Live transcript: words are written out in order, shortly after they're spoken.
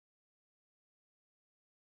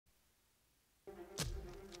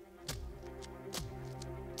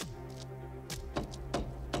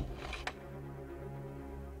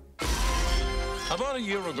About a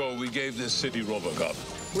year ago, we gave this city RoboCop.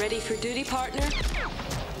 Ready for duty, partner?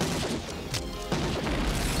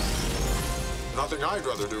 Nothing I'd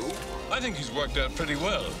rather do. I think he's worked out pretty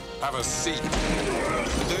well. Have a seat.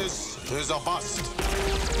 This is a bust.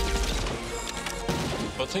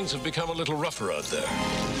 But things have become a little rougher out there.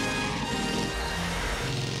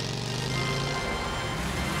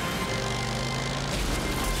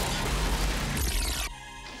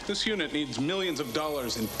 This unit needs millions of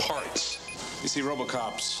dollars in parts. You see,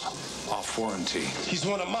 RoboCop's off warranty. He's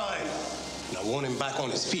one of mine, and I want him back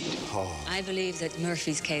on his feet. I believe that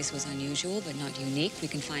Murphy's case was unusual, but not unique. We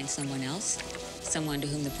can find someone else, someone to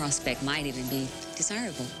whom the prospect might even be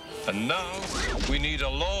desirable. And now, we need a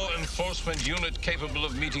law enforcement unit capable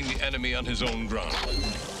of meeting the enemy on his own ground.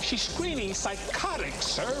 She's screening psychotics,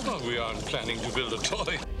 sir. Well, we aren't planning to build a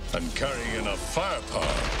toy. And carrying enough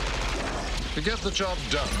firepower to get the job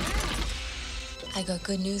done. I got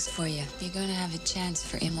good news for you. You're gonna have a chance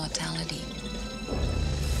for immortality.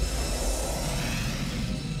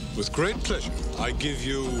 With great pleasure, I give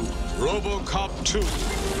you RoboCop 2.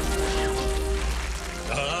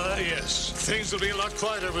 Ah, yes. Things will be a lot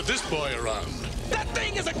quieter with this boy around. That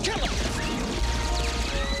thing is a killer!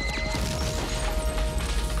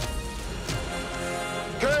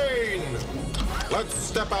 Kane! Let's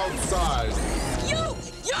step outside. You're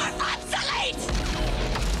obsolete!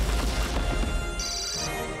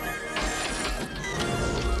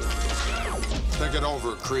 Think it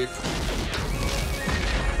over, creep.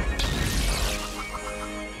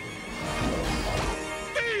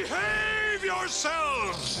 Behave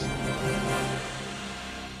yourselves!